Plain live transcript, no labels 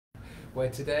where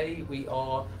today we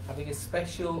are having a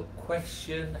special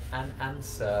question and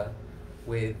answer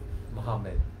with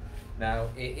Mohamed. Now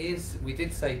we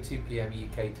did say 2 p.m.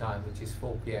 UK time, which is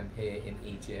 4 p.m. here in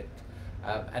Egypt,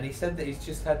 and he said that he's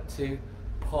just had to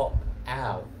pop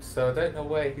out, so I don't know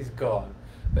where he's gone,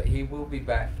 but he will be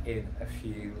back in a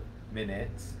few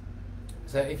minutes.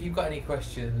 So if you've got any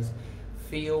questions,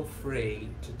 feel free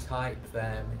to type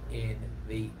them in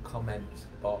the comment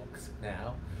box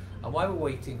now. And while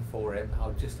we're waiting for him,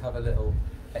 I'll just have a little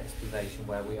explanation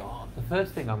where we are. The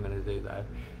first thing I'm going to do though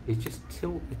is just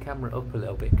tilt the camera up a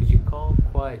little bit, because you can't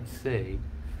quite see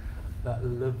that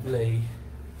lovely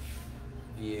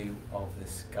view of the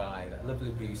sky, that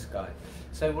lovely blue sky.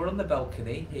 So we're on the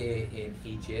balcony here in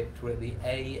Egypt. We're at the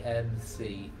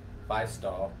AMC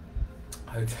 5-star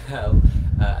hotel,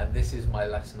 and this is my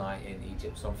last night in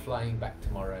Egypt, so I'm flying back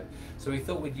tomorrow. So we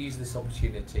thought we'd use this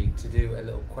opportunity to do a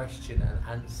little question and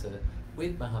answer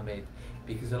with Mohamed,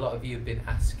 because a lot of you have been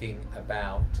asking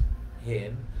about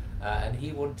him, and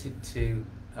he wanted to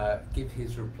give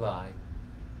his reply,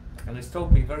 and he's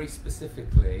told me very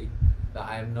specifically that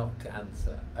I am not to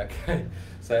answer. Okay,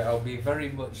 so I'll be very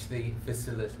much the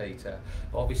facilitator.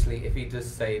 But obviously, if he does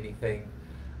say anything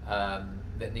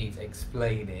that needs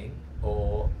explaining,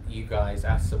 or you guys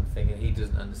ask something and he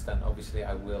doesn't understand, obviously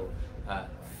I will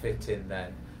fit in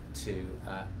then to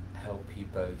help you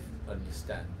both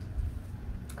understand.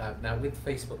 Now with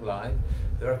Facebook Live,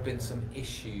 there have been some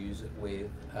issues with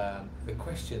the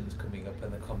questions coming up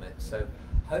in the comments, so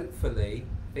hopefully,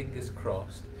 fingers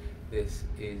crossed, this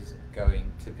is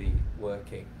going to be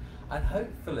working, and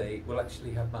hopefully we'll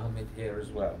actually have Mohamed here as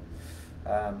well.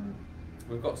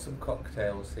 We've got some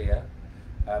cocktails here.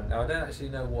 Now I don't actually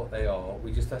know what they are.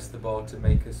 We just asked the bar to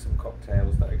make us some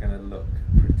cocktails that are going to look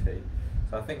pretty.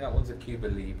 So I think that one's a Cuba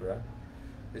Libre.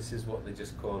 This is what they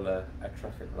just call a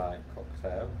traffic light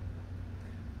cocktail.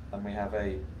 And we have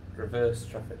a reverse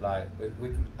traffic light.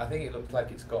 I think it looks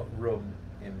like it's got rum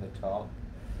in the top.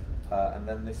 And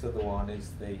then this other one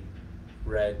is the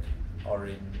red,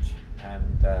 orange,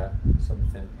 and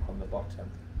something on the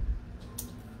bottom.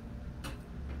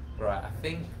 Right, I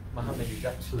think Mohamed is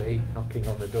actually knocking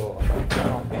on the door. I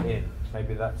can't get in.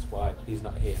 Maybe that's why he's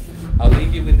not here. I'll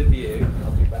leave you with the view.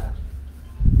 I'll be back.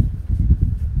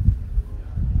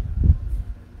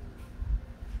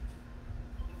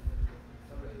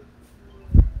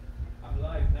 Sorry. I'm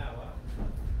live now, huh?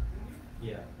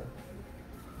 Yeah.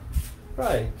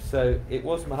 Right, so it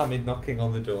was Mohamed knocking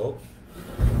on the door.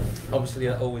 Obviously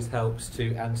that always helps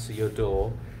to answer your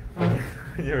door when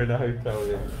you're in a hotel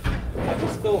room. I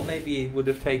just thought maybe he would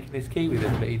have taken his key with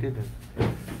him, but he didn't.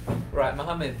 Right,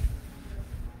 Mohamed,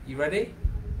 you ready?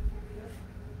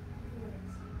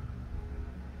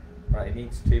 Right, he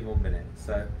needs 2 more minutes.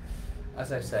 So,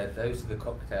 as I said, those are the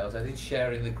cocktails. I did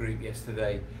share in the group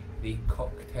yesterday the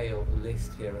cocktail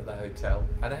list here at the hotel,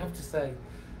 and I have to say,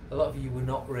 a lot of you were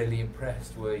not really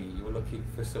impressed, were you? You were looking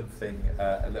for something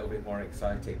a little bit more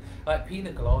exciting. Like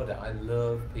pina colada, I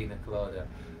love pina colada.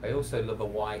 I also love a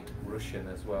white Russian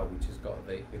as well, which has got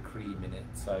the cream in it.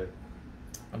 So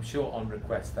I'm sure on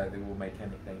request though, they will make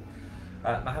anything.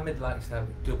 Mohamed likes to have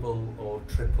double or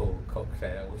triple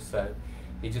cocktails, so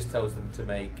he just tells them to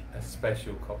make a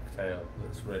special cocktail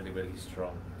that's really, really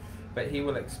strong. But he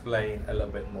will explain a little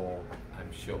bit more,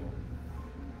 I'm sure.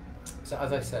 So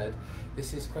as I said,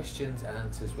 this is questions and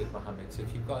answers with Mohamed. So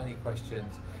if you've got any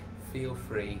questions, feel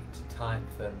free to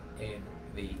type them in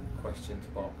the questions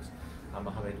box, and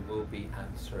Mohamed will be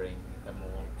answering them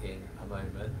all in a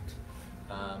moment.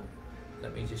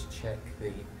 Let me just check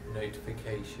the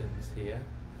notifications here.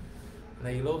 Now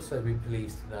you'll also be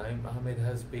pleased to know Mohamed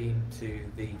has been to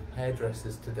the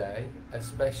hairdressers today,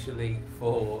 especially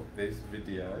for this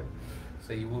video.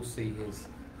 So you will see his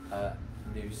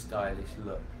new stylish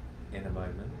look in a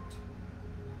moment.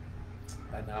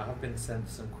 And I have been sent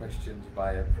some questions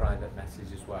via private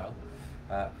message as well.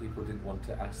 People didn't want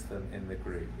to ask them in the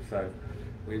group, so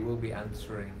we will be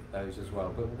answering those as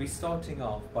well. But we'll be starting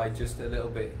off by just a little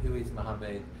bit, who is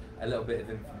Mohamed, a little bit of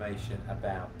information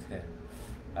about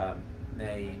him.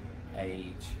 Name,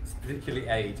 age, particularly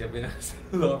age. I've been asked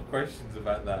a lot of questions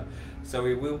about that. So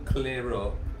we will clear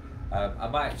up. I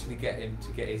might actually get him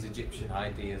to get his Egyptian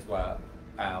ID as well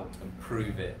out and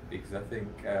prove it, because I think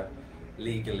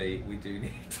legally we do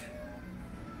need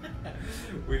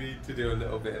we need to do a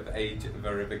little bit of age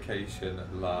verification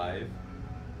live.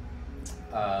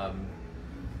 I'm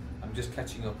just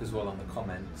catching up as well on the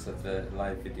comments of the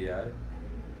live video.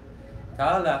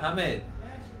 Tala, Hamid.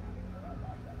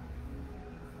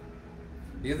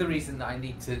 The other reason that I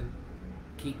need to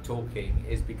keep talking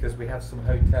is because we have some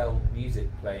hotel music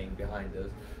playing behind us.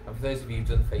 And for those of you who've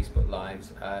done Facebook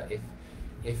Lives,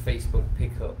 if Facebook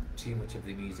pick up too much of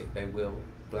the music, they will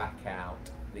black out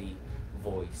the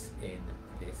voice in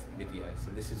this video.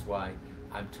 So this is why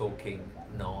I'm talking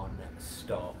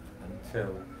non-stop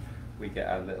until we get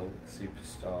our little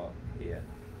superstar here.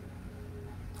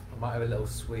 I might have a little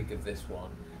swig of this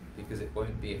one because it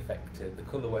won't be affected, the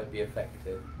colour won't be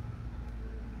affected.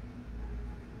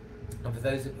 And for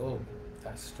those of, oh,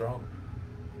 that's strong.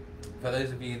 For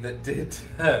those of you that did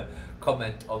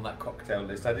comment on that cocktail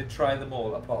list, I did try them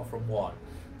all apart from one.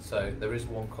 So there is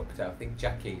one cocktail, I think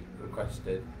Jackie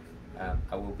requested,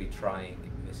 I will be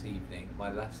trying this evening,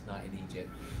 my last night in Egypt.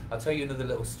 I'll tell you another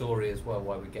little story as well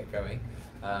while we get going,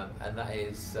 and that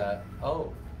is,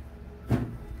 oh,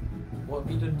 what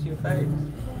have you done to your face?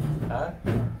 Huh?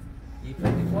 You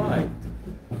turned white?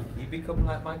 You become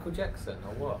like Michael Jackson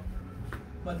or what?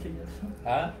 Michael Jackson.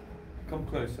 Huh? Come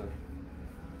closer.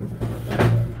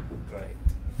 Great.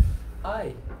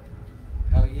 Hi.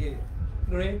 How are you?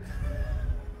 Great.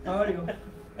 How are you?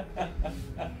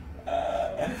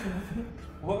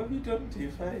 What have you done to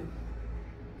your face?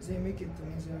 They make it to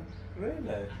me, sir.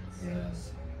 Really?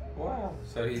 Yes. Wow.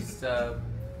 So he's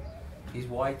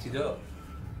whited up.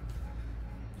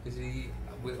 Is he?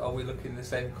 Are we looking the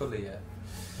same colour yet?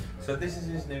 So this is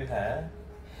his new hair.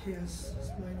 Yes, it's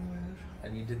my new hair.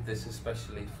 And you did this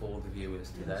especially for the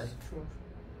viewers today. Yes, true.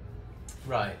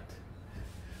 Right.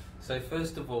 So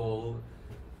first of all,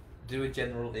 do a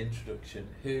general introduction.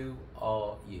 Who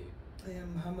are you? I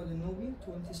am Mohamed Elnouby,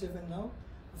 27 now.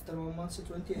 After 1 month,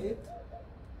 28.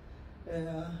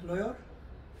 Lawyer.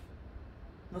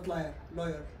 Not liar,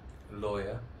 lawyer.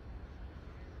 Lawyer.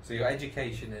 So your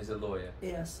education is a lawyer.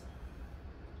 Yes.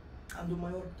 I do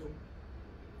my work too.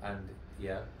 And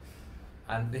yeah.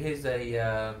 And here's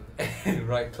a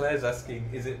right. Claire's asking,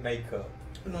 is it makeup?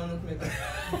 No, not makeup.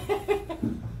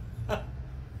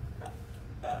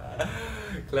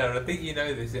 Claire, I think you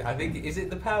know this. I think, is it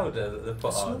the powder that they put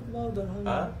It's on? not powder, honey.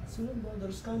 Huh? It's not powder.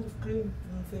 It's kind of cream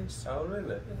on my face. Oh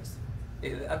really?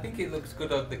 Yes. I think it looks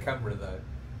good on the camera though.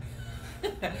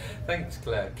 Thanks,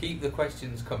 Claire. Keep the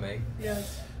questions coming.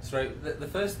 Yes. So the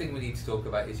first thing we need to talk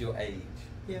about is your age.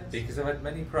 Yes. Because I've had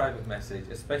many private messages,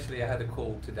 especially I had a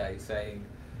call today saying,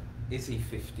 is he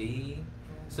 15?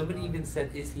 Somebody even said,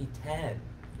 is he 10?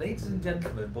 Ladies and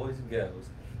gentlemen, boys and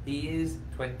girls, he is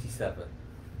 27.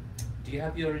 Do you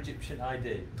have your Egyptian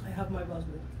ID? I have my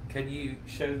passport. Can you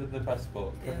show them the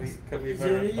passport? Yes. Can we They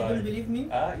really verify? don't believe me?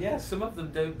 Yes, some of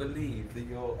them don't believe that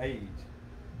your age.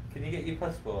 Can you get your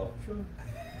passport? Sure.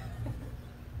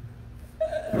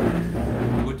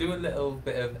 We'll do a little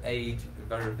bit of age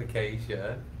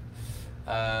verification.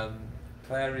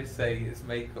 Claire is saying it's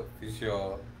makeup for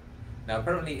sure. Now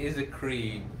apparently it is a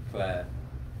cream, Claire.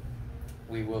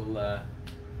 We will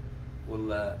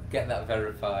we'll get that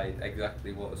verified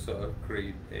exactly what sort of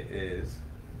cream it is.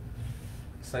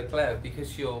 So Claire,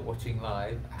 because you're watching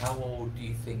live, how old do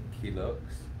you think he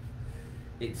looks?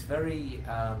 It's very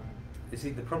you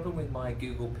see, the problem with my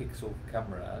Google Pixel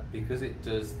camera, because it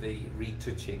does the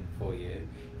retouching for you,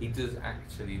 he does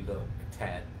actually look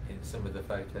 10 in some of the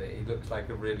photos. He looks like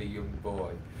a really young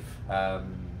boy.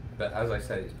 But as I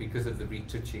said, it's because of the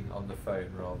retouching on the phone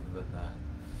rather than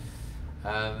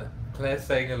that. Claire's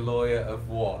saying a lawyer of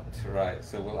what? Right,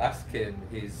 so we'll ask him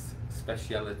his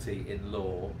speciality in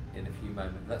law in a few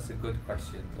moments. That's a good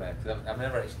question, Claire, because I've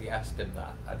never actually asked him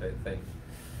that, I don't think.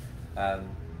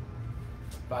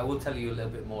 But I will tell you a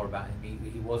little bit more about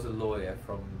him. He was a lawyer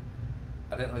from,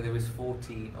 I don't know whether he was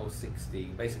 14 or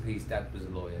 16. Basically his dad was a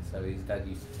lawyer, so his dad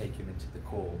used to take him into the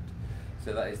court.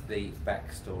 So that is the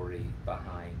backstory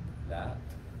behind that.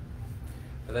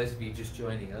 For those of you just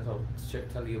joining us, I'll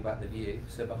tell you about the view.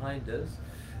 So behind us,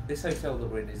 this hotel that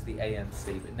we're in is the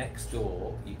AMC, but next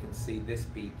door, you can see this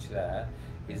beach there,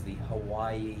 is the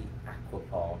Hawaii Aqua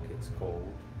Park, it's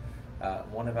called.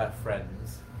 One of our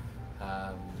friends,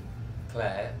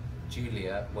 Claire,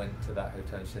 Julia, went to that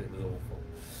hotel and said it was awful.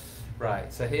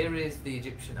 Right, so here is the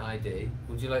Egyptian ID.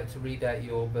 Would you like to read out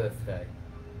your birthday?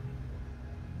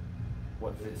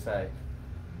 What does it say?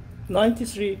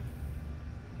 93.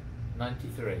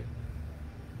 93.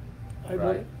 I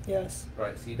Right. Yes.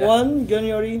 Right, so you 4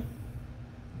 January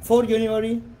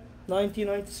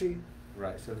 1993.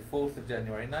 Right, so the 4th of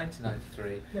January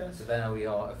 1993. Yes. So then we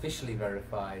are officially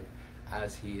verified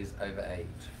as he is over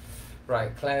age.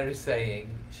 Right, Claire is saying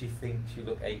she thinks you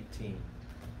look 18.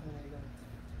 Oh my god.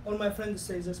 All my friends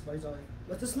say this, by the way.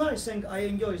 But it's nice thing, I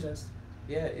enjoy this.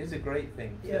 Yeah, it is a great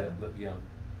thing to Yeah. look young.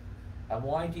 And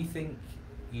why do you think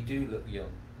you do look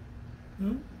young?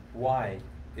 Hmm? Why?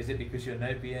 Is it because you're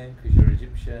Nubian, because you're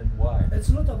Egyptian? Why? It's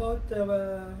not about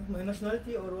my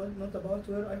nationality or what, not about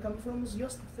where I come from. It's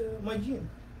just my gene.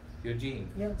 Your gene?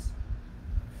 Yes.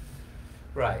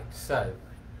 Right, so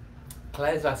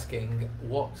Claire's asking,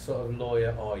 what sort of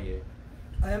lawyer are you?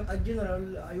 I am a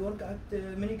general. I work at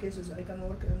many cases. I can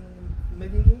work in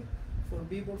Medini for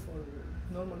people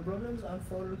for normal problems and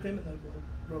for criminal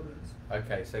problems.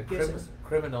 Okay, so Cases.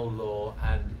 criminal law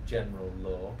and general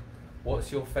law.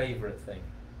 What's your favourite thing?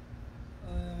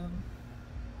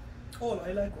 All.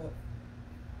 I like all.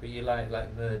 But you like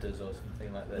murders or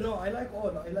something like that? No, I like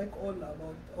all. I like all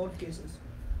about all cases.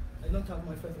 I don't have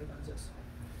my favorite answers.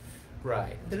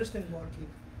 Right. Interesting work here.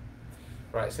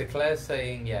 Right, so Claire's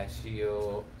saying yes,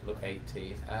 you'll look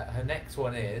 18. Her next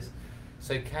one is,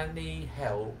 so can he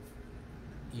help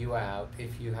you out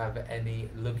if you have any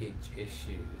luggage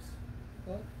issues?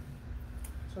 What?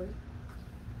 Sorry?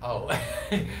 Oh,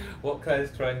 what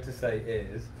Claire's trying to say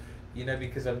is, you know,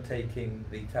 because I'm taking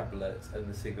the tablets and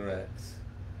the cigarettes,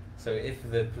 so if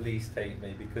the police take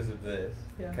me because of this,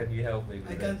 Yeah. can you help me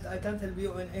with this? I can't help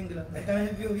you in England. I can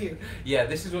help you here. Yeah,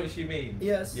 this is what she means.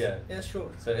 Yes. Yeah. Yes, sure.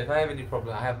 So if I have any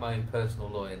problem, I have my own personal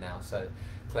lawyer now, so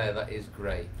Claire, that is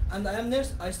great. And I am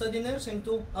nurse. I study nursing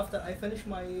too. After I finish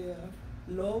my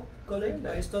law college,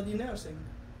 Really? I study nursing.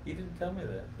 You didn't tell me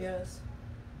that. Yes.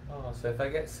 Oh, so if I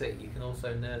get sick, you can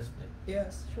also nurse me.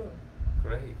 Yes, sure.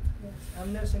 Great. Yes.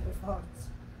 I'm nursing of hearts,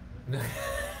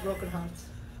 broken hearts.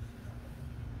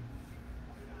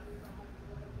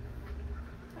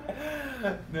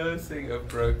 Nursing of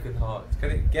broken hearts.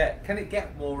 Can it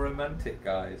get more romantic,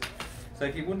 guys? So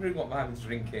if you're wondering what Mohamed's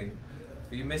drinking,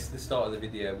 if you missed the start of the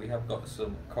video, we have got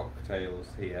some cocktails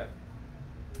here,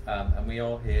 and we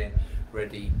are here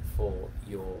ready for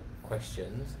your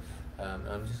questions.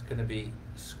 I'm just going to be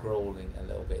scrolling a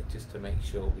little bit just to make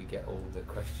sure we get all the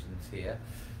questions here.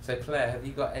 So Claire, have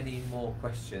you got any more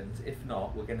questions? If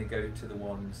not, we're going to go to the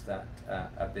ones that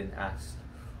have been asked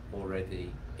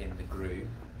already in the group.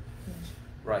 Yes.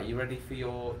 Right, you ready for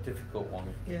your difficult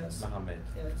one, Yes. Mohamed?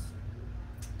 Yes.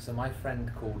 So my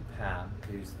friend called Pam,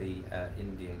 who's the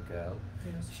Indian girl,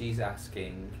 Yes. she's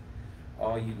asking,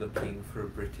 are you looking for a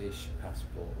British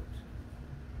passport?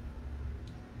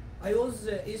 I was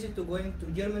easy to going to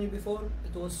Germany before.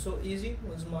 It was so easy.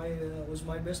 Was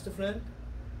my best friend.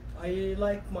 I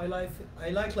like my life. I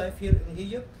like life here in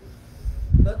Egypt,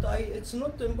 but it's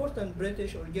not important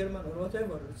British or German or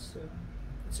whatever.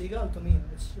 It's equal to me.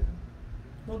 It's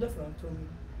no different to me.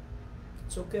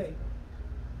 It's okay.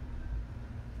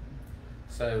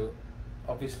 So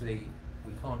obviously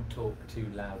we can't talk too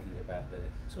loudly about this.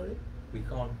 Sorry. We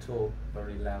can't talk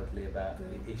very loudly about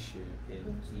Okay. the issue in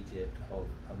Yes. Egypt of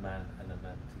a man and a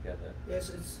man together. Yes,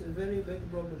 it's a very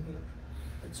big problem here.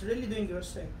 It's really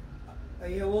dangerous thing.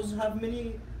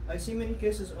 I see many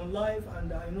cases on live,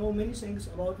 and I know many things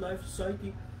about life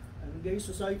society and gay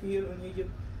society here in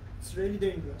Egypt. It's really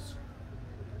dangerous.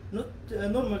 Not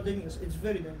normal dangerous. It's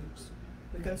very dangerous.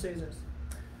 We can say this.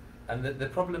 And the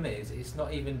problem is, it's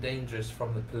not even dangerous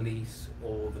from the police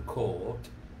or the court,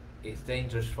 it's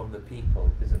dangerous from the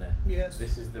people, isn't it? Yes.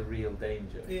 This is the real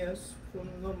danger. Yes, from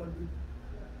normal people.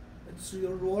 It's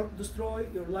your work destroy,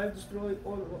 your life destroy,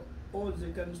 all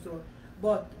they can destroy.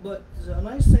 But the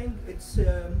nice thing, it's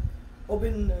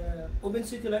open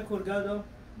city like Hurghada.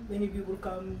 Many people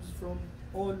comes from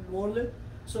all world,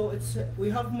 so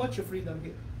we have much freedom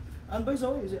here. And by the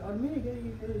way, there are many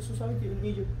gay society in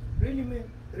Egypt,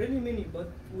 really many,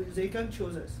 but they can't show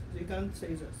this, they can't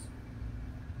say this.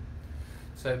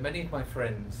 So many of my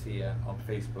friends here on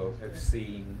Facebook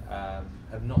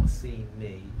have not seen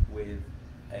me with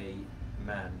a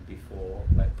man before,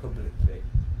 like publicly.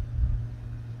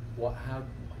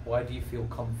 Why do you feel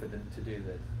confident to do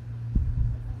this?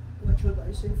 What should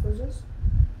I say for this?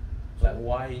 Like,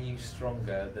 why are you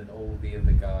stronger than all the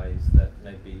other guys that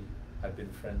maybe I've been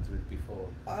friends with before?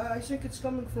 I think it's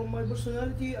coming from my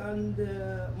personality and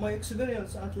my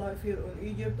experience and life here in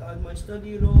Egypt and my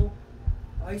study law.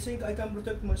 I think I can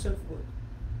protect myself good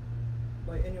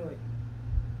by any way.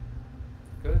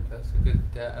 Good, that's a good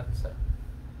answer.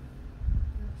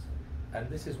 And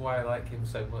this is why I like him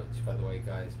so much, by the way,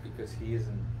 guys, because he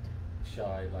isn't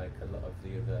shy like a lot of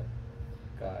the other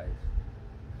guys.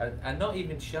 And not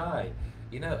even shy.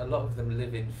 You know, a lot of them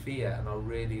live in fear and are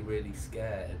really, really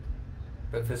scared.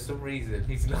 But for some reason,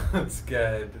 he's not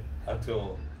scared at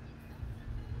all.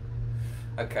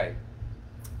 Okay.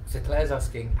 So Claire's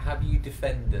asking, have you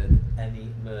defended any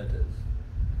murders?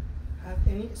 Have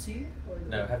any see? Or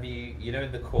No, have you, you know,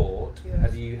 in the court, Yes.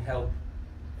 have you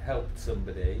helped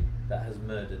somebody that has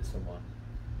murdered someone?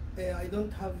 I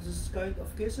don't have this kind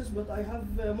of cases, but I have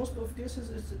most of cases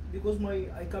is because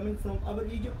I coming from Upper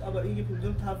Egypt. Upper Egypt we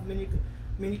don't have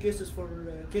many cases for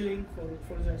killing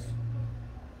for this.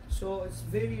 So it's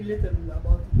very little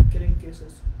about killing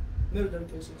cases, murder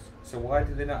cases. So why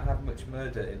do they not have much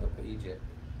murder in Upper Egypt?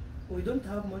 We don't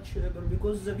have much labor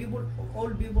because the people, all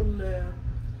people,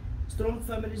 strong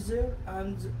families there,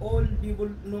 and all people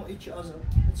know each other.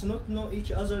 It's not know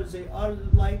each other. They are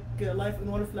like life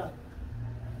in one flat.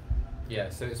 Yeah,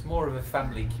 so it's more of a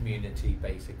family community,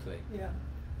 basically. Yeah.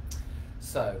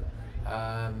 So,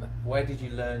 where did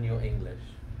you learn your English?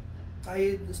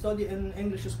 I studied in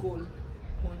English school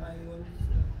when I was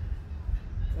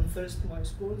on first my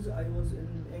schools. I was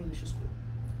in English school.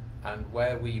 And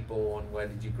where were you born? Where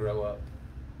did you grow up?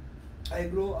 I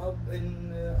grew up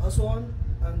in Aswan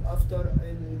and after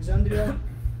in Alexandria,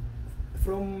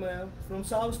 from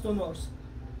south to north.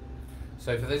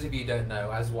 So for those of you who don't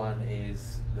know, Aswan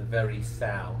is the very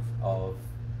south of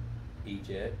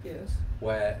Egypt, Yes.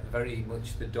 where very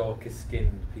much the darkest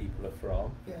skinned people are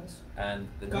from. Yes. And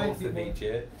the Kind north of people.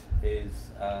 Egypt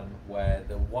is where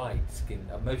the white skin,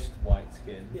 most white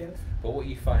skin. Yes. But what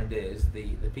you find is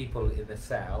the people in the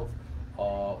south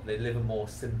they live a more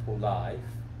simple life,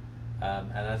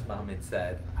 and as Mohamed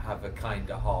said, have a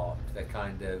kinder heart.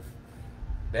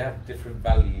 They have different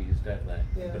values, don't they?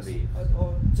 Yes. Beliefs.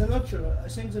 Or the natural. I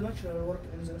think the natural work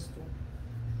in this too.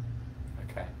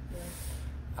 Okay.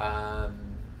 Yeah.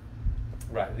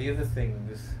 Right. The other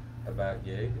things about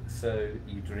you. So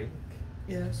you drink.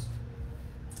 Yes.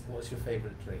 What's your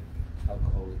favourite drink?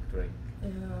 Alcoholic drink.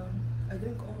 I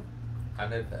drink all.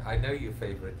 I know your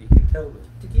favourite. You can tell them.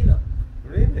 Tequila.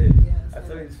 Really? Yes. I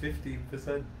thought it was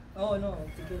 15%. Oh no,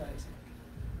 tequila.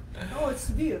 I think. No, it's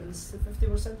beer. It's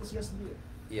 50% is just beer.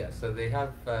 Yeah, so they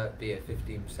have beer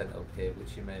 15% up here,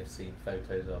 which you may have seen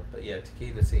photos of. But yeah,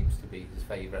 tequila seems to be his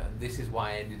favourite, and this is why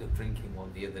I ended up drinking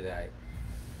one the other day.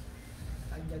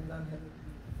 I get down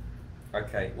here.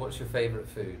 Okay, what's your favourite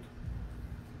food?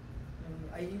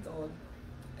 I eat all.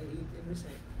 I eat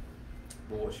everything.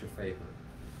 Well, what's your favourite?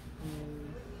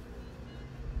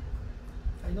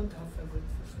 I don't have favorite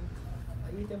food.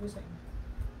 I eat everything.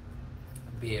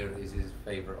 Beer is his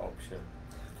favourite option.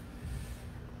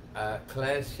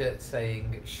 Claire's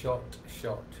saying shot.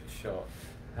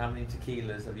 How many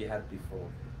tequilas have you had before?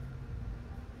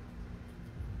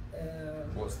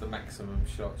 What's the maximum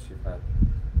shots you've had?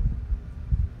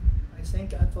 I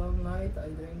think at one night I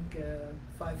drink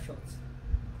 5 shots.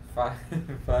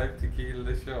 Five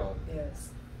tequila shots? Yes.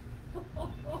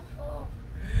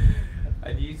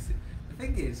 And the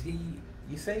thing is,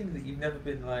 you're saying that you've never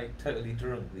been like totally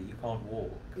drunk, that you can't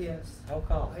walk. Yes. How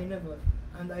come? I never.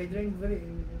 And I drink very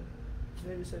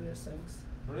serious things.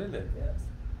 Really? Yes.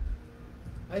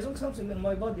 I drink something in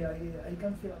my body. I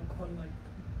can feel alcohol like.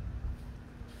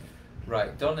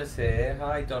 Right, Donna's here.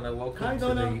 Hi Donna, welcome Hi, to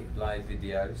Donna. the live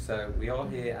video. So we are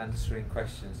here answering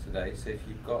questions today. So if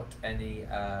you've got any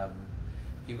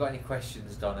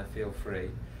questions, Donna, feel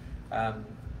free.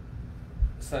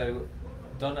 So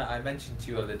Donna, I mentioned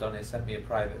to you earlier, Donna sent me a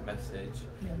private message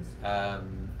Yes.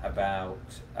 about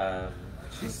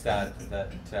she's sad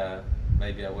that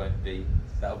maybe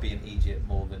that'll be in Egypt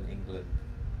more than England.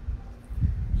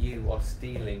 You are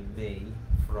stealing me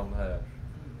from her.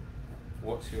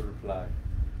 What's your reply?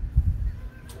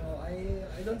 Oh,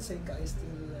 I don't think I still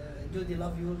Jody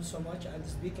love you so much and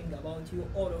speaking about you,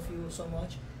 all of you so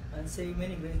much, and say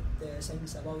many great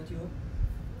things about you.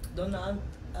 Don't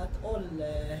at all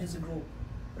his group.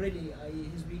 Really,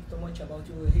 he speak too much about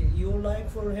you. You like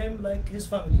for him like his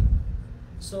family.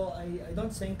 So I don't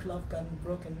think love can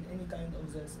broken any kind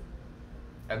of this.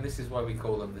 And this is why we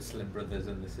call them the slim brothers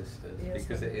and the sisters, Yes,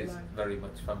 because it is like- very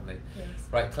much family. Yes.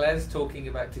 Right, Claire's talking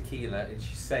about tequila and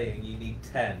she's saying you need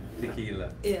 10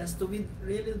 tequila. Yes, to be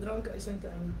really drunk, I think I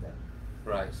need that.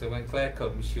 Right, so when Claire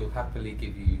comes, she'll happily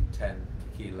give you 10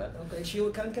 tequila. Okay, she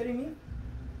can carry me?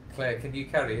 Claire, can you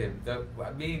carry him?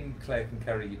 Me and Claire can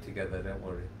carry you together, don't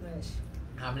worry. Yes.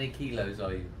 How many kilos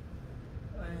are you?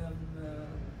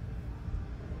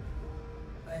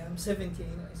 I am 17,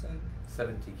 I think.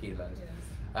 70 kilos. Yes.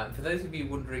 For those of you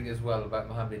wondering as well about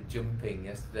Mohamed jumping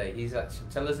yesterday,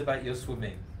 tell us about your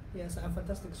swimming. Yes, I'm a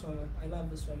fantastic swimmer. I love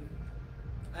the swimming.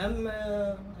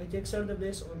 I take third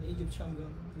place on Egypt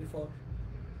champion before.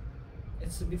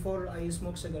 It's before I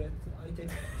smoke cigarette. I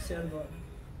take third one.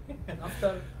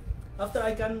 After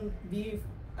I can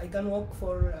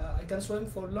swim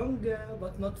for long,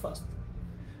 but not fast.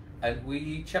 And were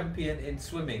you champion in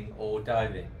swimming or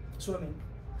diving? Swimming.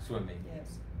 Swimming.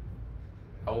 Yes.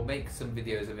 I will make some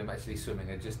videos of him actually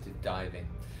swimming. I just did diving.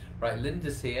 Right,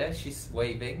 Linda's here. She's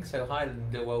waving. So hi,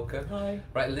 Linda. Welcome. Hi.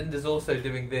 Right, Linda's also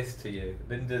doing this to you.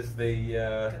 Linda's the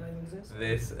Can I do this?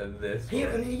 this and this. Here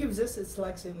one. in Egypt, this it's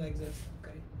like same like this.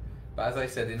 Okay. But as I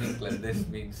said, in England, this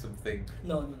means something.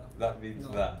 No, no, no. That means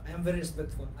No, that. I am very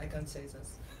respectful. I can't say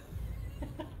this.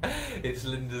 It's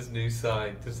Linda's new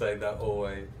sign to say that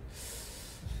always.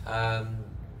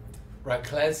 Right,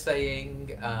 Claire's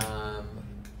saying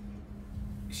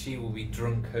she will be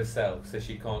drunk herself, so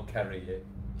she can't carry you.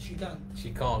 She can't.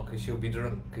 She can't because she'll be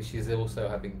drunk because she's also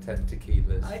having 10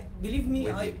 tequilas. I believe me.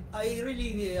 With I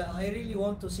you. I really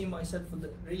want to see myself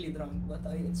really drunk, but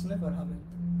it's never happened.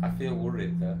 I feel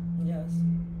worried though. Yes.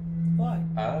 Why?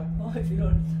 Why if you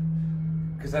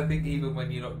don't? Because I think even when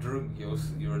you're not drunk,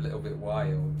 you're a little bit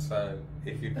wild. So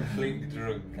if you're completely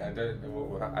drunk, I don't know what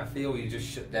will happen. I feel you just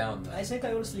shut down there. I think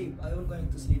I will sleep. I will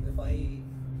going to sleep if I.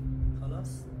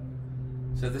 Halas.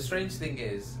 So the strange thing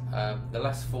is, the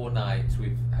last 4 nights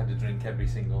we've had a drink every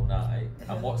single night.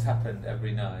 And what's happened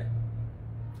every night?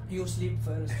 You sleep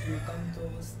first. You come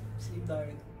to sleep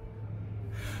direct.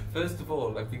 First of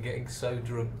all, I've been getting so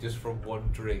drunk just from one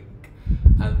drink,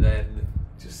 and then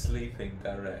just sleeping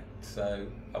direct. So,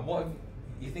 and what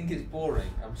you think it's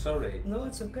boring? I'm sorry. No,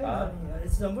 it's okay. Honey.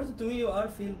 It's important to me. You are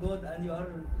feel good, and you are.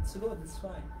 It's good. It's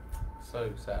fine.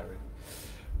 So sorry.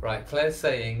 Right, Claire's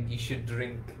saying you should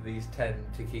drink these 10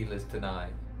 tequilas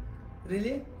tonight.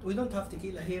 Really? We don't have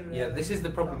tequila here. Yeah, this is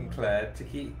the problem, Claire.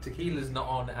 Tequila's not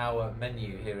on our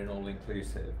menu here in All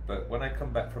Inclusive. But when I come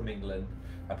back from England,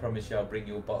 I promise you I'll bring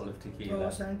you a bottle of tequila. Oh,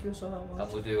 thank you so much.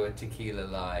 And we'll do a tequila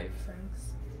live.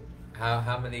 Thanks.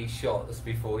 How many shots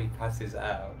before he passes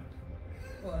out?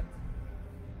 What?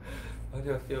 Why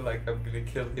do I feel like I'm going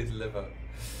to kill his liver?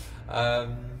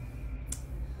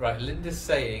 Right, Linda's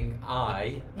saying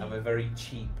I am a very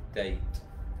cheap date.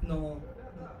 No.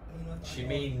 Not She at all.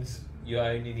 means you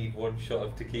only need 1 shot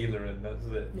of tequila and that's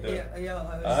it. No. Yeah.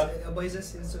 I was by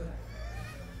this is.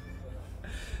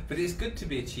 But it's good to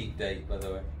be a cheap date, by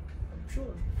the way. I'm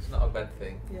sure. It's not a bad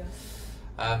thing.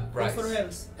 Yeah. Right. Good for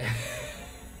health.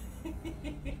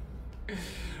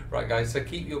 Right, guys, so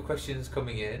keep your questions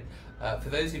coming in. For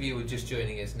those of you who are just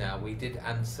joining us now, we did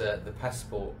answer the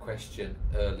passport question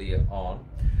earlier on.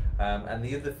 And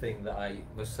the other thing that I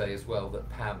must say as well that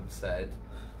Pam said,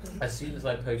 as soon as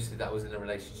I posted that I was in a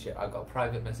relationship, I got a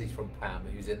private message from Pam,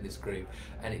 who's in this group,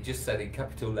 and it just said in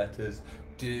capital letters,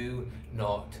 do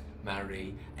not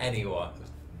marry anyone.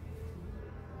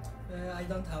 I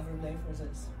don't have a relay for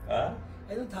this. Huh?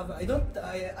 I won't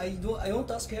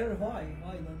ask her why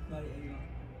don't marry anyone.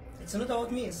 It's not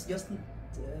about me, it's just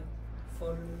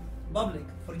for public,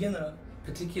 for general.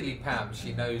 Particularly Pam,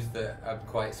 she knows that I'm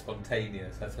quite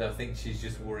spontaneous, so I think she's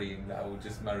just worrying that I will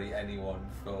just marry anyone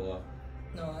for...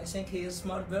 No, I think he is a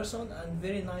smart person and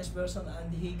very nice person,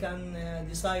 and he can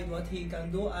decide what he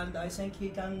can do, and I think he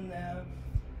can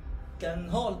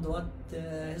hold what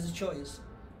his choice.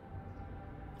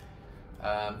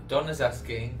 Donna's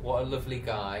asking, what a lovely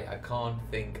guy. I can't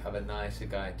think of a nicer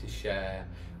guy to share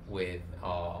with.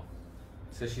 Oh,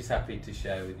 so she's happy to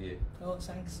share with you. Oh,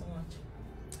 thanks so much.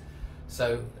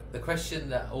 So the question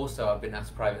that also I've been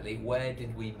asked privately, where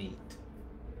did we meet?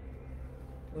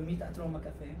 We meet at Roma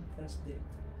Cafe, first date.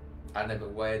 I know,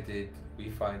 but where did we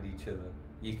find each other?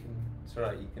 You can, it's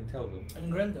alright, you can tell them. In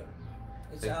Grindr.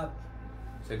 It's So- app.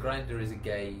 So Grindr is a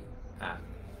gay app.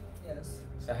 Yes.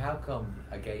 So how come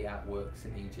a gay app works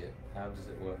in Egypt? How does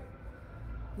it work?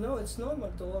 No, it's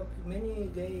normal to work. Many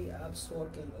gay apps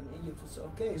working in Egypt. It's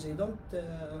okay. They don't.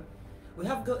 We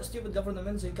have stupid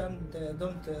governments. They can't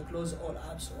don't close all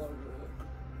apps or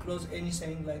close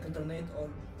anything like internet or.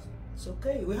 It's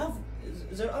okay. We have.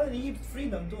 There are in Egypt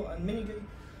freedom too, and many gay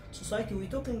society. We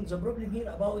talking the problem here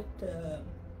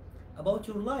about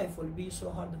your life will be so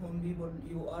hard when people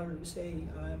you say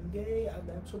I'm gay and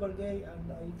I'm super gay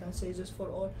and I can say this for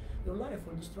all. Your life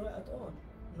will destroy at all.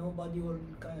 Nobody will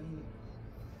can.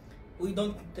 We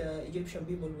don't, Egyptian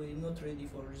people, we're not ready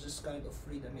for this kind of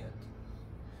freedom yet.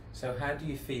 So how do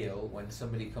you feel when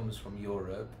somebody comes from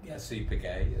Europe, Yeah. super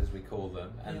gay as we call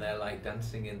them, and Yeah. they're like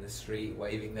dancing in the street,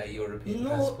 waving their European No,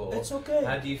 passport? it's okay.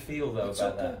 How do you feel though It's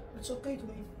about okay. that? It's okay to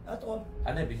me at all.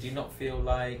 I know, but do you not feel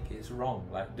like it's wrong,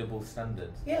 like double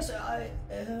standards? Yes,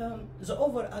 the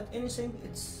over at anything,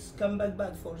 it's come back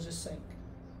bad for this thing.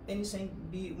 Anything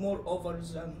be more over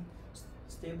than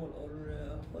stable or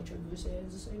what should we say in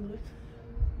this English?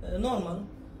 Normal.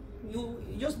 You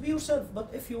just be yourself.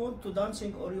 But if you want to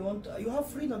dancing or you want, you have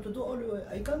freedom to do all.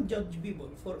 I can't judge people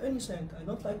for anything. I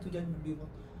don't like to judge people.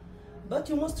 But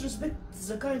you must respect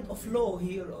the kind of law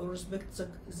here, or respect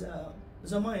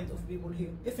the mind of people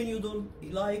here. If you don't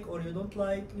like or you don't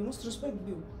like, you must respect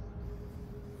people.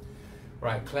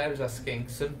 Right, Claire is asking,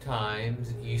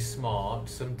 sometimes you smart,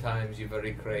 sometimes you're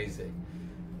very crazy.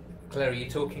 Claire, are you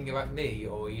talking about me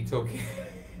or are you talking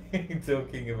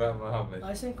talking about Mohamed?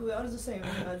 I think we are the same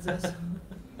at this.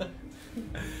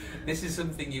 This is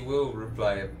something you will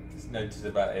notice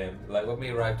about him. Like when we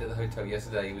arrived at the hotel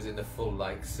yesterday, he was in a full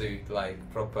like suit, like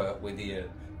proper with the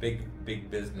big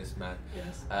businessman.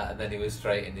 Yes. And then he was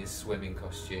straight in his swimming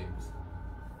costumes.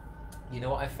 You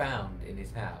know what I found in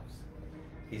his house?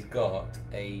 He's got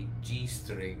a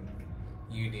G-string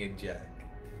Union Jack.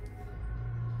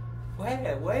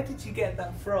 Where did you get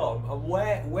that from? And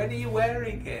when are you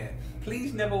wearing it?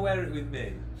 Please never wear it with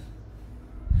me.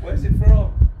 Where's it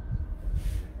from?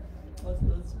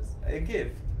 What's this? A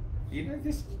gift. You know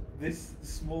this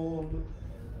small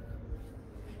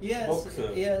Yes,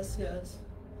 boxer? yes.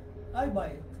 I buy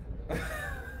it.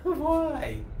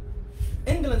 Why?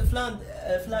 England flag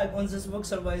on this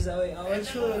boxer, by the way. I will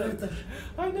show you later.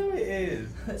 I know it is.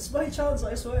 It's by chance,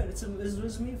 I swear. It's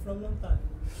with me from a long time.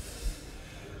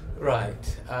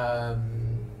 Right.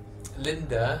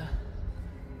 Linda.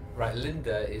 Right,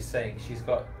 Linda is saying she's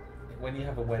got. When you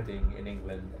have a wedding in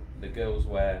England, the girls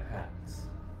wear hats.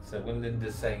 So when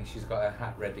Linda's saying she's got her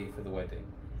hat ready for the wedding.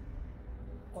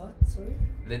 What? Sorry?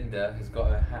 Linda has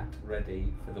got her hat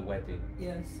ready for the wedding.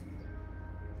 Yes.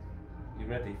 You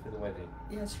ready for the wedding?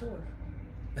 Yeah, sure.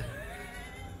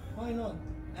 Why not?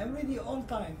 I'm ready all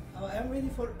time. I'm ready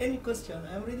for any question.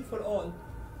 I'm ready for all.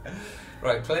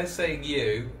 Right, Claire's saying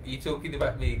you. Are you talking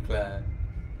about me, Claire?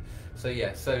 So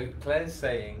yeah, so Claire's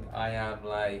saying I am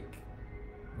like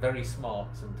very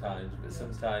smart sometimes, but Yes.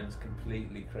 sometimes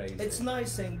completely crazy. It's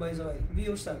nice thing, by the way. Be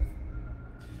yourself.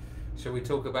 Shall we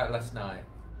talk about last night?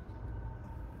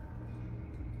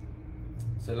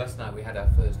 So last night we had our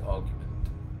first argument.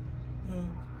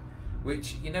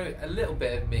 Which, you know, a little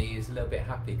bit of me is a little bit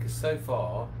happy because so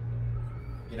far,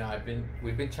 you know,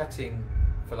 we've been chatting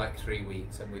for like 3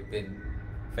 weeks and we've been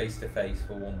face to face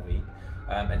for 1 week,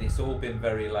 and it's all been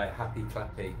very like happy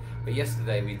clappy. But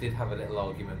yesterday we did have a little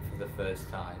argument for the first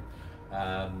time.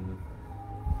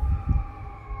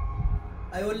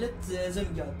 I will let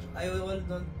them judge. I will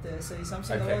not say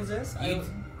something Okay. about this.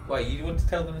 Wait, you want to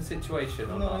tell them the situation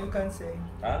or No, not? you can't say.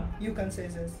 Huh? You can say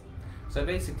this. So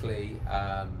basically,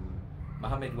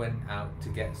 Mohamed went out to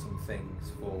get some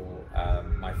things for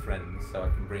my friends so I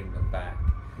can bring them back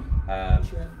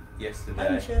Sure. yesterday.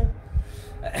 I'm sure.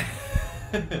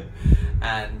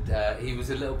 And he was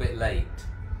a little bit late.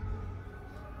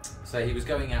 So he was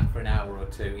going out for an hour or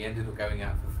two. He ended up going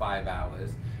out for 5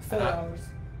 hours. 4 And hours.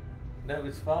 No, it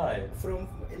was 5. From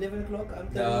 11 o'clock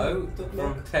until No, 2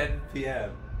 o'clock. from 10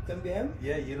 p.m. 10 p.m.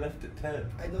 Yeah, you left at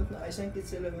 10. I don't know. I think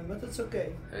it's 11, but it's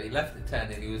okay. He left at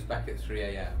 10 and he was back at 3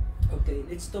 a.m. Okay,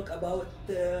 let's talk about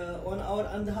 1 hour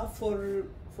and a half for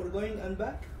going and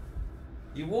back.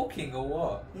 You walking or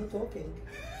what? Not walking.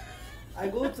 I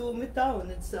go to Midtown.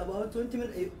 It's about 20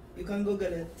 minutes. You can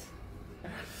Google it.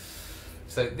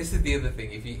 So this is the other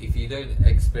thing. If you don't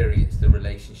experience the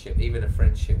relationship, even a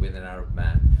friendship with an Arab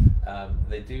man,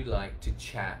 they do like to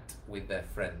chat with their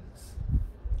friends,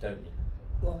 don't you?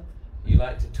 What? You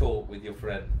like to talk with your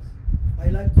friends. I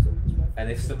like to talk with my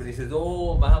And if friends. somebody says,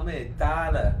 "Oh, Mohamed,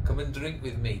 Tala, come and drink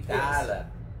with me, Tala."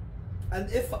 And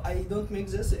if I don't make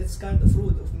this, it's kind of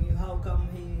rude of me. How come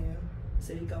he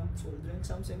say come to drink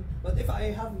something? But if I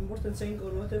have important thing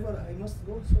or whatever, I must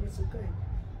go. So it's okay.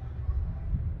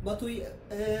 But we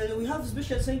have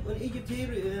special thing in Egypt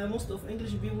here. Most of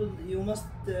English people, you must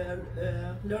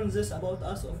learn this about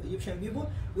us of Egyptian people.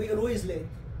 We always late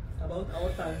about our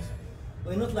times.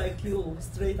 We're not like you,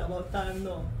 straight about time.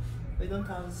 No, we don't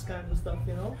have this kind of stuff,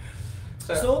 you know.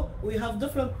 So we have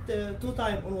different 2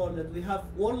 time on world. We have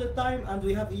world time and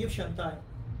we have Egyptian time.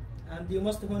 And you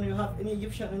must, when you have any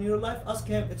Egyptian in your life, ask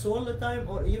him it's world time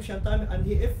or Egyptian time. And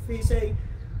if he say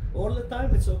world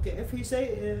time, it's okay. If he say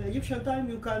Egyptian time,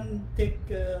 you can take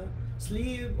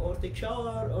sleep or take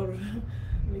shower or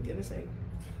make anything.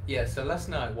 Yeah. So last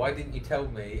night, why didn't you tell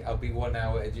me I'll be 1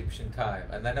 hour Egyptian time,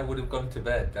 and then I would have gone to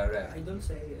bed direct. I don't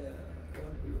say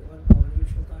 1 hour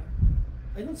Egyptian time.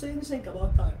 I don't say anything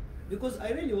about time because I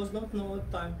really was not know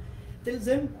what time. Tell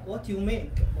them what you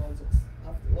make about this,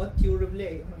 what you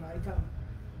replay when I come.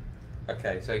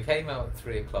 Okay, so he came out at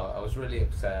 3 o'clock. I was really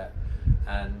upset,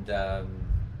 and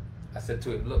I said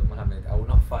to him, "Look, Mohamed, I will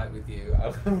not fight with you. I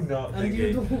will not. And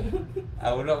you do.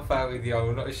 I will not fight with you. I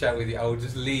will not shout with you. I will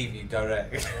just leave you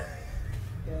direct."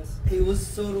 Yes, he was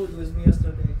so rude with me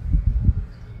yesterday.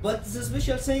 But the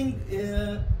special thing,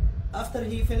 after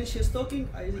he finished his talking,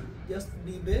 I just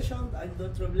be patient. I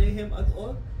don't replay him at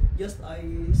all. Just I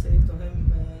say to him,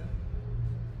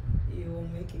 you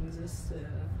making this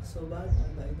so bad,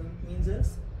 and I don't mean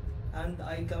this. And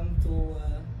I come to,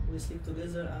 we sleep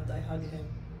together, and I hug him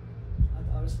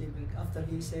at our sleeping after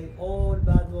he say all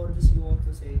bad words you want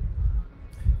to say.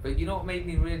 But you know what made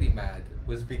me really mad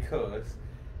was because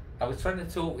I was trying to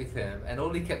talk with him, and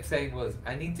all he kept saying was,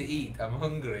 "I need to eat. I'm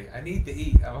hungry. I need to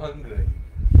eat. I'm hungry."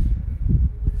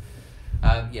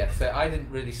 Yeah, so I didn't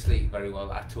really sleep very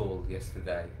well at all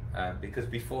yesterday, because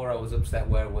before I was upset,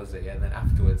 where was he? And then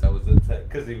afterwards I was upset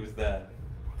because he was there.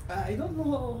 I don't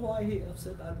know why he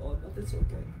upset at all, but it's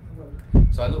okay.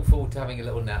 So I look forward to having a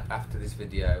little nap after this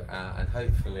video, and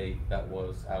hopefully that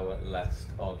was our last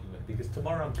argument, because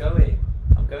tomorrow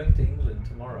I'm going to England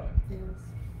tomorrow. Yes,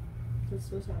 that's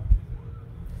so sad.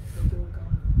 But you'll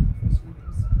come for 3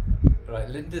 days. Right,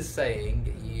 Linda's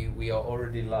saying we are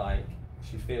already like,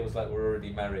 she feels like we're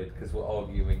already married because we're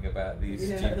arguing about these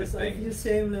stupid Yes, I feel things.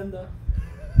 same, Linda.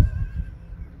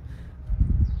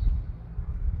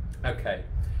 Okay,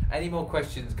 any more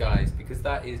questions, guys? Because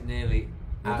that is nearly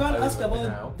You can ask over about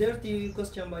now. dirty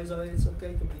question, by the way. It's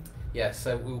okay to be. Yeah,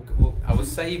 so I was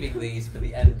saving these for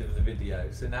the end of the video,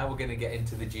 so now we're going to get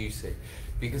into the juicy.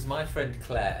 Because my friend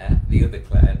Claire, the other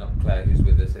Claire, not Claire who's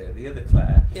with us here, the other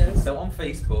Claire. Yes. So on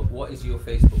Facebook, what is your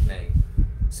Facebook name?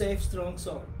 Safe, strong,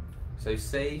 sword. So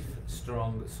safe,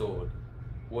 strong, sword.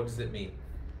 What does it mean?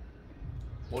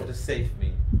 What does safe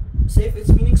mean? Safe, it's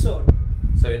meaning sword.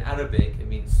 So in Arabic, it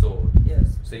means sword.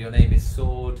 Yes. So your name is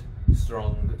Sword,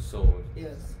 Strong, Sword.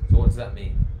 Yes. So what does that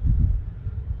mean?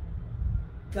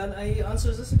 Can I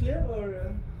answer this clear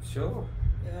or? Sure.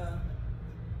 Yeah.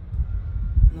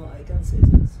 No, I can't say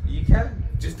this. You can.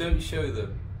 Just don't show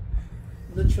them.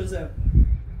 Don't show them.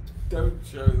 Don't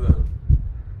show them.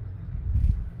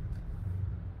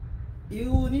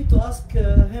 You need to ask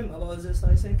him about this.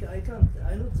 I think I can't.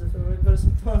 I'm not the right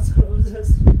person to answer all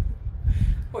this.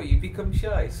 What, you become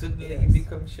shy? Suddenly Yes. you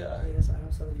become shy? Yes, I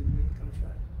am sorry. You become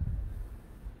shy.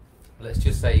 Let's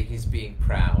just say he's being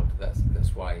proud.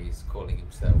 That's why he's calling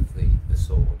himself the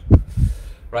sword.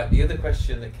 Right, the other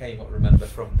question that came up, remember,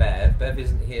 from Bev. Bev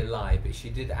isn't here live, but she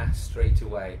did ask straight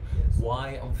away, Yes.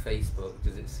 why on Facebook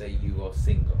does it say you are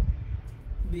single?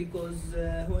 Because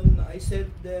when I said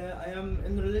I am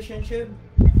in a relationship,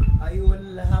 I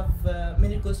will have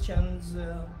many questions.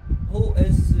 Who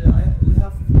is? We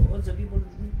have all the people.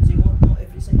 They want to know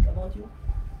everything about you.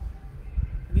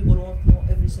 People want to know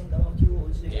everything about you.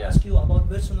 They Yeah. ask you about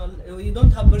personal. You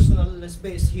don't have personal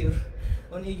space here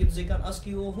on Egypt. They can ask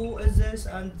you who is this,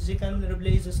 and they can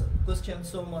replace this question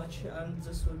so much, and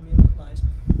this will be not nice.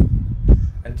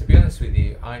 And to be honest with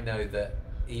you, I know that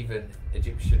even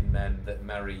Egyptian men that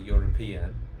marry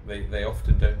European, they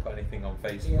often don't put anything on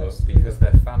Facebook Yes. because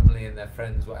their family and their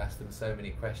friends will ask them so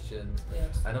many questions.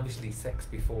 Yes. And obviously sex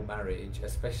before marriage,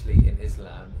 especially in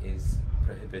Islam, is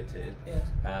prohibited. Yes.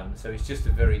 So it's just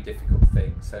a very difficult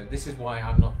thing. So this is why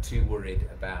I'm not too worried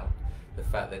about the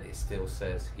fact that it still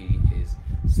says he is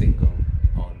single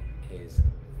on his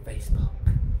Facebook.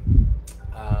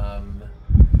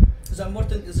 The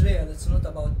important is real. It's not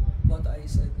about what I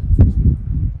said in Facebook.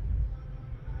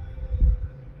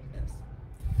 Yes.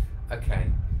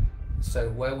 Okay, so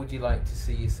where would you like to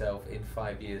see yourself in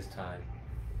 5 years' time?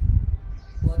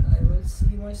 What I will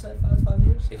see myself at 5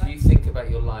 years. If you think about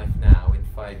your life now in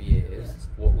 5 years, Yes.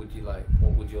 what would you like?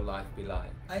 What would your life be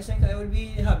like? I think I will be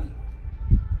happy.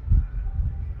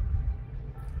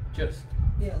 Just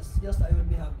Yes, just I will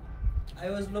be happy. I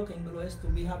was looking always to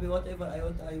be happy. Whatever I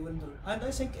want, I will do. And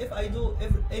I think if I do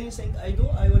anything I do,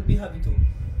 I will be happy too.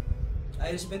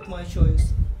 I respect my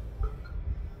choice.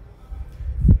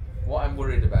 what I'm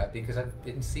worried about, because I've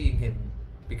been seeing him,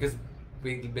 because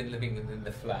we've been living in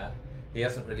the flat. He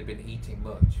hasn't really been eating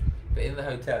much, but in the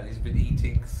hotel he's been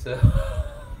eating so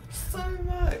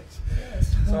much.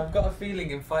 Yes. So I've got a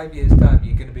feeling in 5 years' time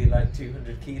you're going to be like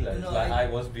 200 kilos, You know, like I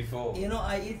was before. You know,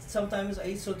 I eat sometimes. I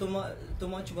eat so too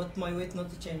much, but my weight not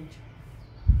to change.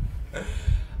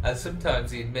 And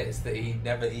sometimes he admits that he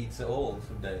never eats at all.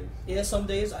 Some days. Yeah, some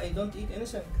days I don't eat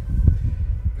anything.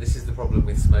 This is the problem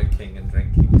with smoking and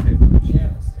drinking too much.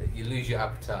 Yes. You lose your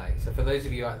appetite. So for those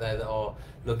of you out there that are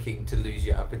looking to lose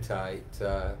your appetite,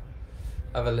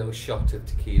 have a little shot of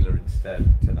tequila instead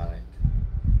tonight.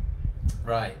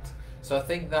 Right. So I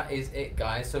think that is it,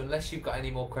 guys. So unless you've got any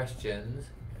more questions,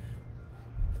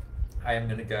 I am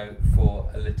going to go for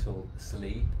a little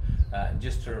sleep. And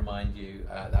just to remind you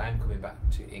that I am coming back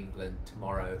to England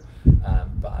tomorrow,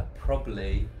 but I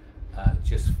probably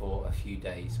just for a few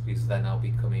days, because then I'll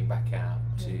be coming back out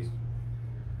to Yes.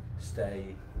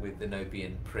 stay with the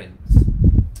Nubian prince.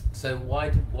 So why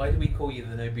do we call you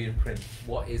the Nubian Prince?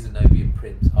 What is a Nubian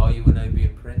Prince? Are you a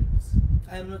Nubian Prince?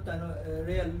 I am not a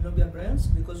real Nubian prince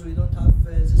because we don't have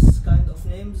this kind of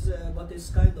names, but it's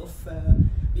kind of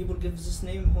people give this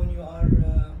name when you are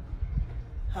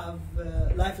have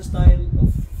lifestyle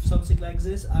of something like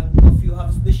this, and if you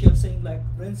have special thing like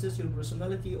princess, your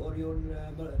personality or your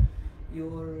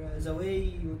the way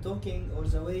you talking or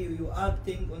the way you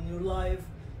acting on your life,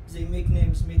 they make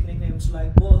nicknames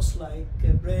like boss, like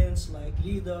prince, like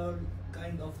leader,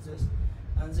 kind of this,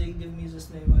 and they give me this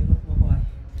name. I don't know why.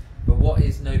 But what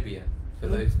is Nubian? For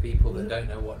those people that don't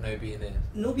know what Nubian is.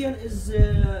 Nubian is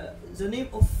the name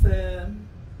of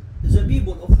the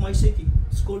people of my city.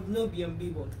 It's called Nubian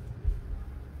people.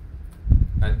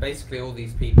 And basically all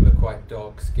these people are quite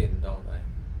dark-skinned, aren't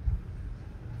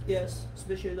they? Yes,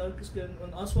 especially dark skin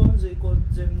on Aswan, they call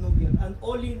them Nubian. And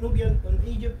only Nubian in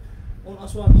Egypt, on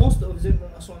Aswan, most of them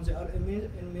on Aswan, they are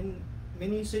in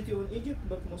many cities in Egypt,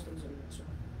 but most of them in Aswan.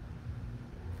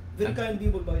 Very kind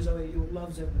people, by the way, you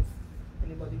love them if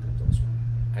anybody comes to Aswan.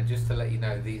 And just to let you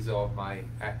know, these are my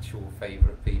actual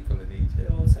favourite people in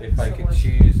Egypt. Oh, if I so could much.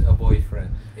 choose a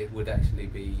boyfriend, it would actually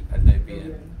be a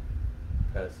Nubian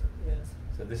person. Yes.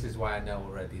 So this is why I know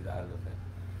already that I love him.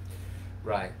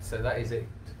 Right, so that is it.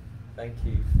 Thank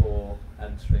you for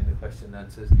answering the question and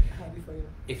answers. Happy for you.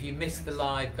 If you missed the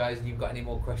live, guys, and you've got any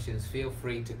more questions, feel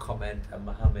free to comment and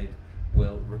Mohamed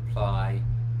will reply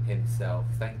himself.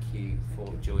 Thank you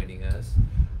for joining us.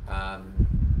 I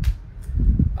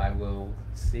will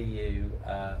see you.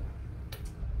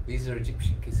 These are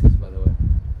Egyptian kisses, by the way.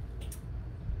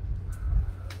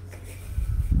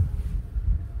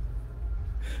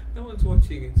 No one's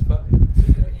watching, it's fine.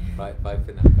 Bye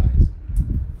for now, guys.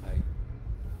 Bye.